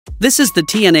This is the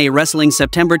TNA Wrestling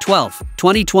September 12,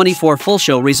 2024 full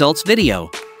show results video.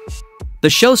 The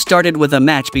show started with a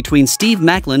match between Steve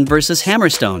Maclin vs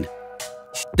Hammerstone.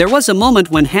 There was a moment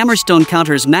when Hammerstone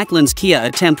counters Maclin's Kia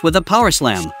attempt with a power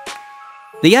slam.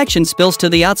 The action spills to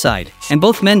the outside, and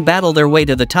both men battle their way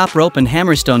to the top rope, and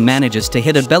Hammerstone manages to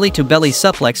hit a belly-to-belly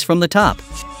suplex from the top.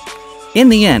 In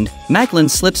the end, Maclin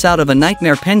slips out of a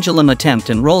nightmare pendulum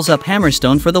attempt and rolls up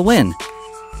Hammerstone for the win.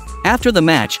 After the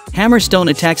match,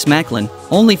 Hammerstone attacks Maclin,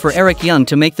 only for Eric Young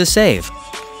to make the save.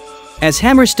 As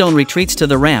Hammerstone retreats to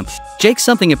the ramp, Jake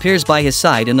Something appears by his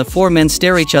side and the four men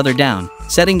stare each other down,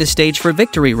 setting the stage for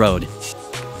Victory Road.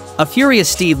 A furious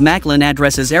Steve Maclin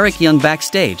addresses Eric Young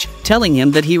backstage, telling him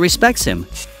that he respects him.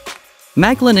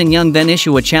 Maclin and Young then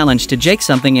issue a challenge to Jake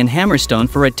Something and Hammerstone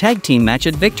for a tag team match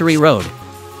at Victory Road.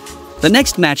 The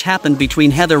next match happened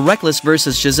between Heather Reckless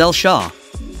vs Giselle Shaw.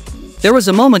 There was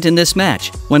a moment in this match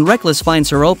when Reckless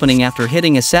finds her opening after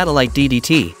hitting a satellite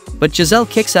DDT, but Giselle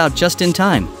kicks out just in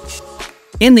time.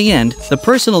 In the end, the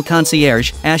personal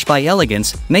concierge, Ash by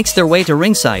Elegance, makes their way to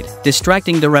ringside,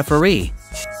 distracting the referee.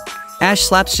 Ash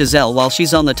slaps Giselle while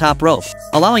she's on the top rope,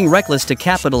 allowing Reckless to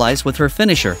capitalize with her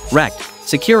finisher, Wrecked,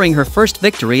 securing her first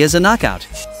victory as a knockout.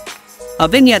 A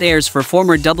vignette airs for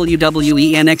former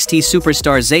WWE NXT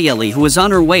superstar Xia Li, who is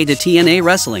on her way to TNA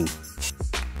Wrestling.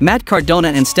 Matt Cardona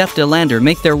and Steph De Lander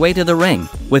make their way to the ring,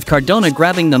 with Cardona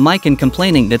grabbing the mic and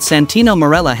complaining that Santino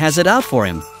Marella has it out for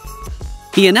him.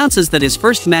 He announces that his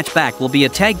first match back will be a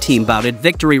tag team bout at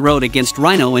Victory Road against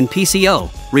Rhino and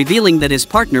PCO, revealing that his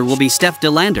partner will be Steph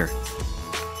De Lander.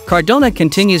 Cardona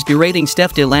continues berating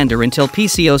Steph De Lander until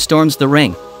PCO storms the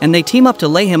ring, and they team up to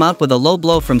lay him out with a low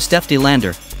blow from Steph De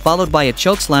Lander, followed by a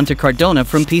chokeslam to Cardona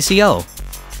from PCO.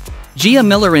 Gia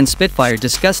Miller and Spitfire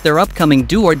discuss their upcoming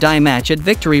do-or-die match at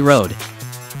Victory Road.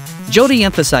 Jody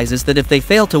emphasizes that if they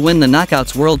fail to win the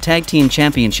Knockouts World Tag Team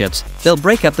Championships, they'll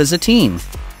break up as a team.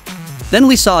 Then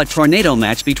we saw a tornado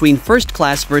match between First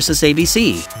Class vs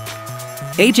ABC.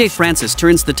 AJ Francis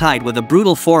turns the tide with a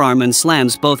brutal forearm and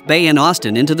slams both Bay and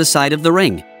Austin into the side of the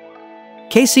ring.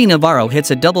 KC Navarro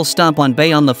hits a double stomp on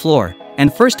Bay on the floor,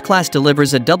 and First Class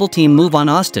delivers a double-team move on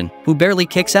Austin, who barely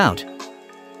kicks out.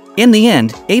 In the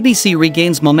end, ABC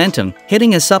regains momentum,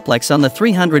 hitting a suplex on the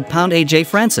 300-pound AJ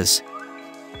Francis.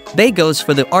 Bay goes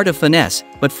for the art of finesse,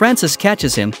 but Francis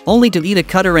catches him, only to eat a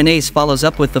cutter, and Ace follows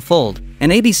up with the fold,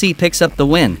 and ABC picks up the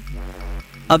win.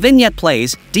 A vignette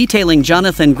plays, detailing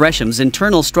Jonathan Gresham's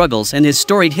internal struggles and his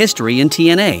storied history in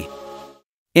TNA.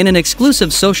 In an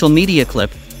exclusive social media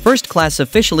clip, First Class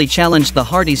officially challenged the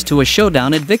Hardys to a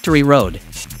showdown at Victory Road.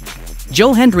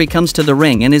 Joe Hendry comes to the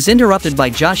ring and is interrupted by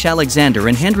Josh Alexander,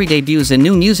 and Hendry debuts a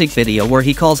new music video where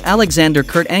he calls Alexander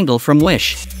Kurt Angle from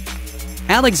Wish.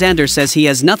 Alexander says he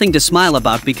has nothing to smile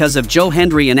about because of Joe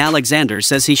Hendry, and Alexander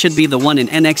says he should be the one in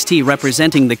NXT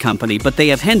representing the company, but they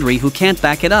have Hendry who can't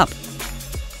back it up.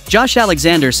 Josh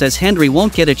Alexander says Hendry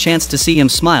won't get a chance to see him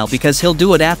smile because he'll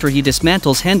do it after he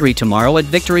dismantles Hendry tomorrow at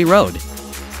Victory Road.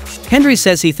 Hendry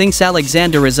says he thinks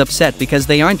Alexander is upset because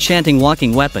they aren't chanting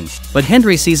Walking Weapon, but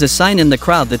Hendry sees a sign in the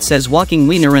crowd that says Walking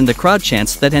Wiener, and the crowd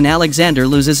chants that, and Alexander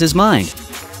loses his mind.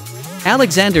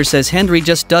 Alexander says Hendry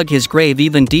just dug his grave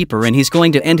even deeper and he's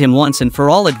going to end him once and for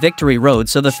all at Victory Road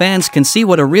so the fans can see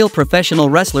what a real professional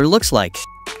wrestler looks like.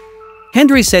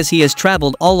 Hendry says he has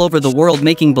traveled all over the world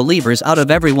making believers out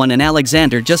of everyone, and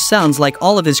Alexander just sounds like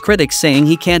all of his critics saying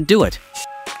he can't do it.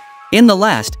 In the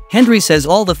last, Hendry says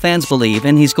all the fans believe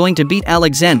and he's going to beat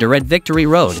Alexander at Victory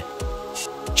Road.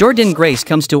 Jordan Grace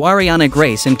comes to Ariana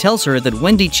Grace and tells her that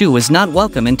Wendy Chu is not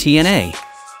welcome in TNA.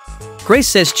 Grace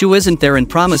says Chu isn't there and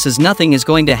promises nothing is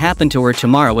going to happen to her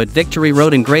tomorrow at Victory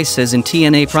Road, and Grace says in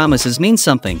TNA promises mean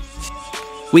something.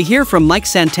 We hear from Mike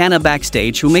Santana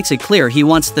backstage, who makes it clear he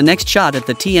wants the next shot at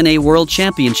the TNA World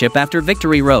Championship after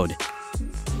Victory Road.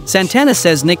 Santana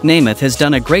says Nick Nemeth has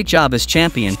done a great job as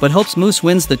champion but hopes Moose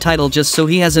wins the title just so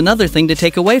he has another thing to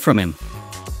take away from him.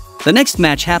 The next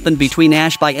match happened between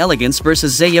Ash by Elegance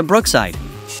vs Xia Brookside.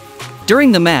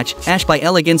 During the match, Ash by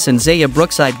Elegance and Xia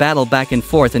Brookside battle back and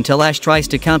forth until Ash tries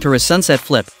to counter a sunset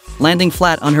flip, landing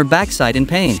flat on her backside in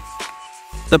pain.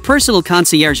 The personal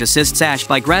concierge assists Ash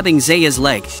by grabbing Xea's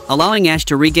leg, allowing Ash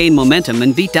to regain momentum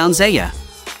and beat down Xia.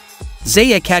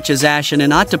 Xia catches Ash in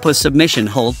an octopus submission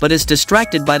hold but is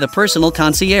distracted by the personal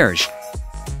concierge.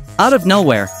 Out of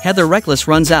nowhere, Heather Reckless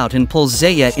runs out and pulls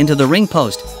Xia into the ring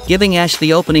post, giving Ash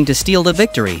the opening to steal the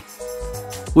victory.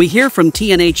 We hear from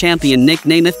TNA champion Nick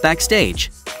Nemeth backstage.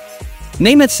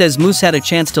 Nemeth says Moose had a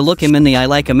chance to look him in the eye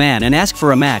like a man and ask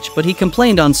for a match, but he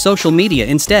complained on social media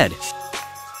instead.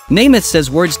 Namath says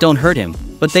words don't hurt him,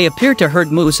 but they appear to hurt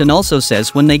Moose, and also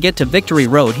says when they get to Victory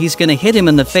Road he's gonna hit him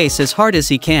in the face as hard as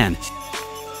he can.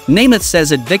 Namath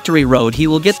says at Victory Road he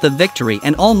will get the victory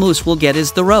and all Moose will get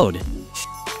is the road.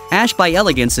 Ash by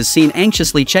Elegance is seen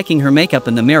anxiously checking her makeup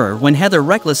in the mirror when Heather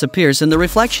Reckless appears in the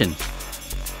reflection.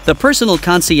 The personal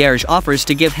concierge offers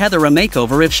to give Heather a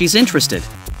makeover if she's interested.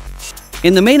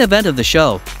 In the main event of the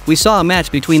show, we saw a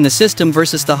match between the System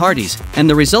versus the Hardys, and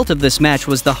the result of this match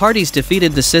was the Hardys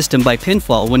defeated the System by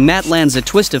pinfall when Matt lands a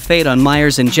twist of fate on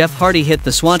Myers and Jeff Hardy hit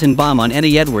the Swanton Bomb on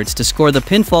Eddie Edwards to score the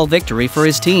pinfall victory for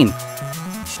his team.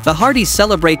 The Hardys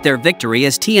celebrate their victory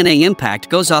as TNA Impact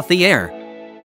goes off the air.